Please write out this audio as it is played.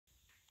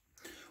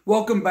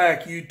Welcome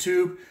back,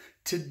 YouTube.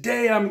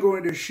 Today I'm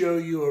going to show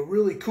you a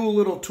really cool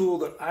little tool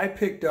that I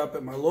picked up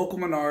at my local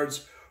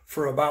Menards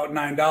for about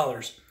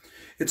 $9.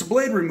 It's a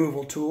blade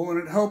removal tool, and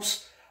it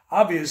helps,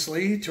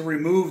 obviously, to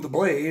remove the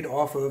blade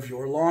off of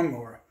your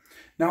lawnmower.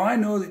 Now, I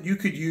know that you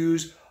could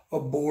use a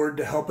board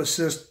to help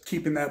assist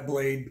keeping that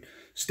blade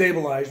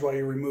stabilized while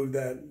you remove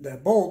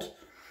that bolt,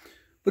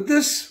 but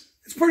this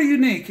is pretty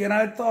unique, and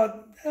I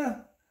thought,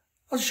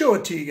 I'll show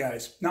it to you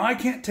guys. Now, I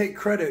can't take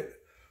credit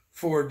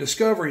for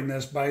discovering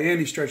this by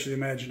any stretch of the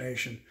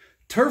imagination.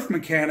 Turf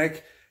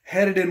Mechanic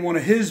had it in one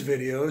of his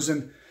videos,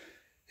 and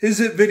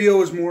his video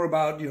was more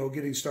about,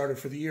 getting started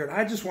for the year. And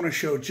I just want to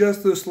show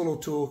just this little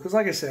tool because,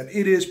 like I said,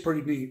 it is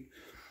pretty neat.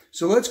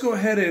 So let's go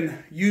ahead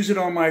and use it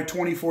on my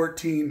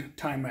 2014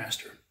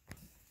 Timemaster.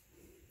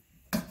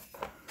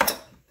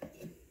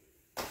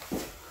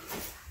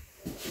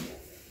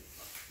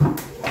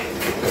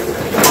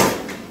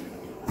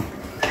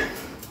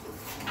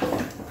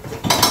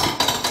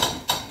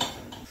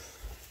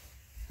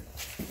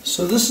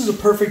 So this is a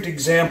perfect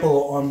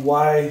example on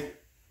why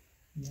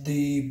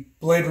the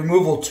blade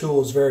removal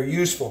tool is very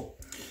useful.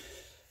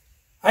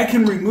 I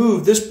can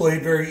remove this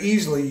blade very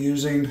easily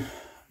using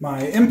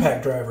my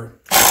impact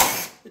driver.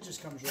 It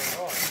just comes right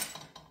off.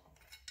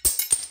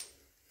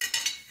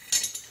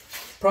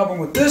 Problem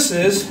with this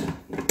is,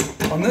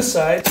 on this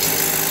side,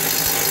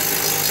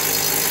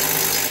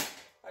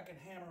 I can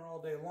hammer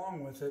all day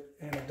long with it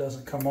and it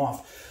doesn't come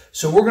off.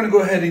 So we're going to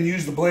go ahead and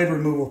use the blade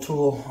removal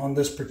tool on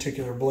this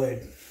particular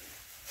blade.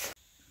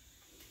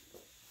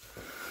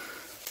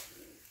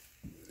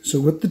 So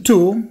with the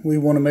tool, we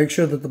want to make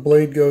sure that the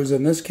blade goes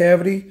in this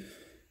cavity,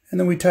 and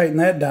then we tighten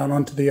that down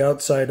onto the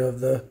outside of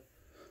the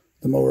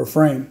mower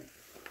frame.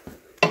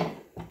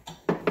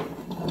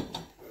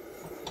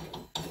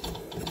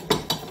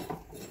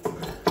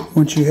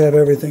 Once you have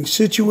everything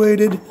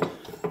situated,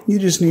 you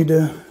just need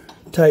to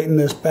tighten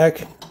this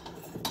back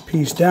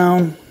piece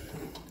down,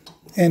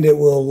 and it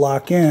will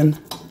lock in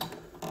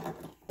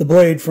the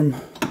blade from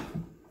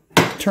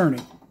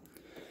turning.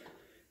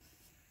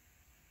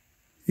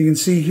 You can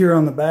see here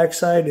on the back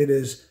side, it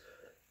is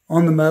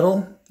on the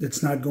metal.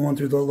 It's not going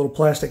through the little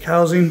plastic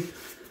housing,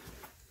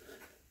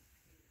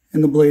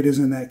 and the blade is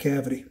in that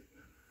cavity.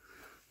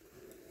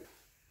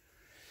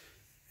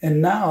 And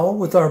now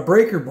with our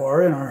breaker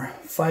bar and our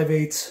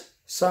 5/8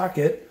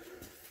 socket,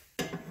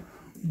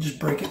 just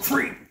break it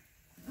free.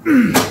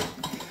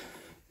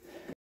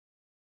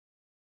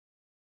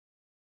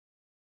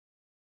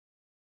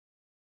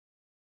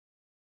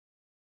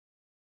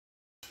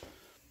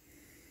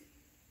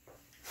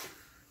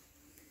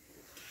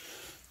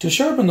 To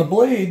sharpen the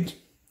blade,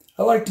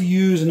 I like to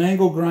use an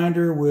angle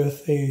grinder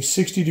with a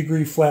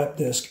 60-degree flap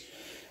disc.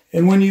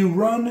 And when you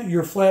run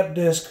your flap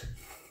disc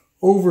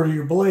over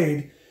your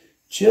blade,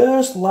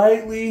 just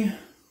lightly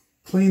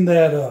clean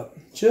that up.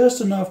 Just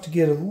enough to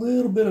get a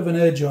little bit of an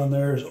edge on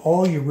there is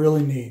all you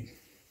really need.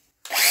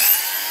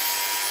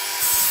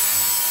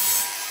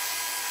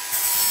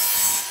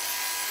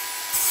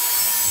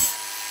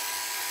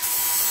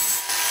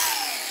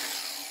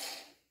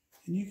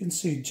 And you can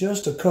see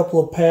just a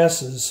couple of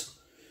passes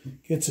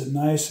gets it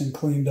nice and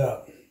cleaned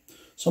up.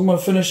 So I'm going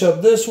to finish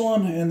up this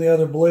one and the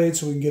other blade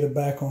so we can get it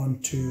back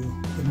onto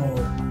the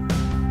mower.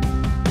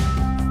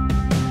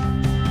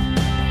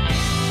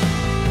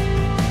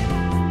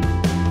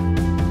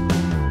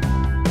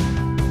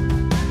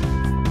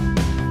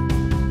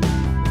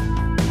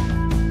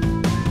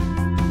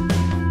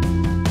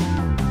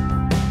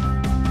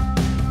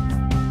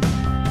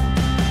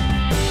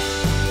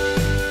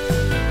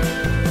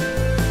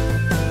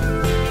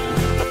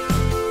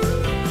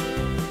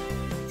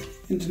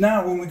 And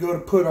now when we go to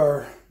put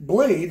our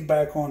blade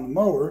back on the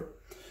mower,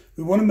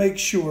 we want to make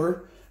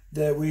sure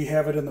that we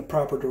have it in the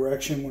proper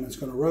direction when it's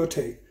going to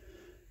rotate.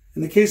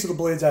 In the case of the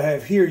blades I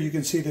have here, you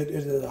can see that it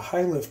is a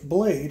high lift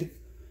blade,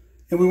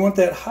 and we want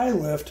that high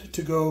lift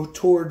to go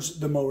towards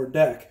the mower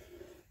deck.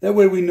 That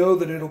way we know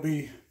that it'll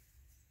be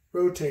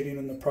rotating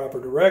in the proper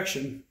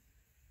direction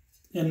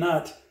and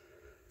not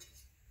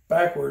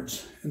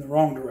backwards in the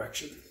wrong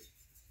direction.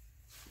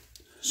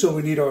 So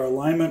we need our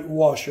alignment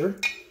washer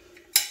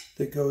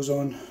that goes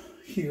on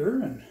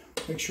here, and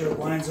make sure it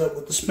lines up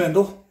with the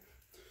spindle.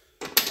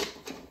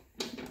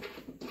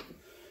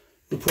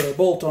 We put our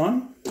bolt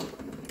on.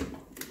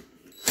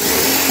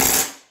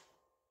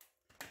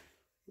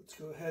 Let's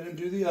go ahead and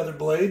do the other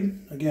blade.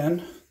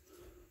 Again,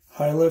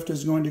 high lift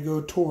is going to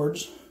go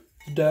towards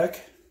the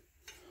deck.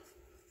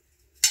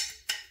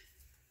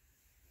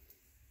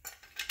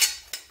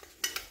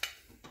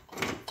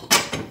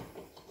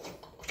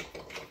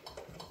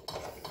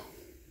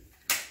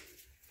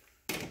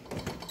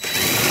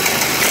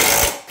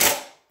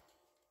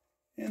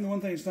 And the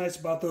one thing that's nice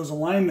about those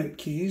alignment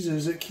keys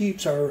is it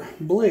keeps our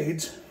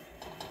blades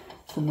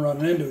from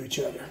running into each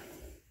other.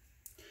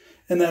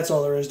 And that's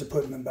all there is to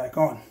putting them back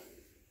on.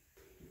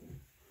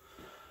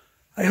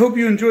 I hope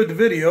you enjoyed the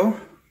video.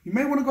 You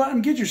may want to go out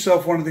and get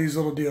yourself one of these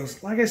little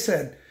deals. Like I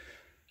said,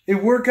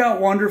 it worked out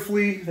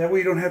wonderfully. That way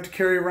you don't have to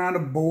carry around a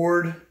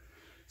board,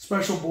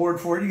 special board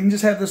for it. You can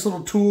just have this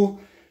little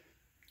tool.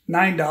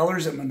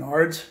 $9 at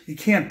Menards. You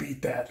can't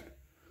beat that.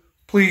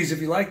 Please,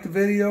 if you like the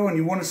video and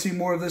you want to see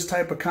more of this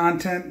type of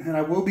content, and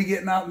I will be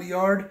getting out in the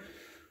yard,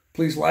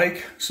 please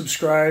like,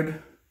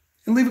 subscribe,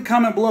 and leave a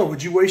comment below.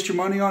 Would you waste your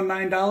money on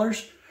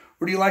 $9?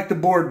 Or do you like the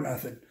board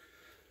method?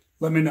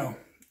 Let me know.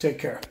 Take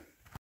care.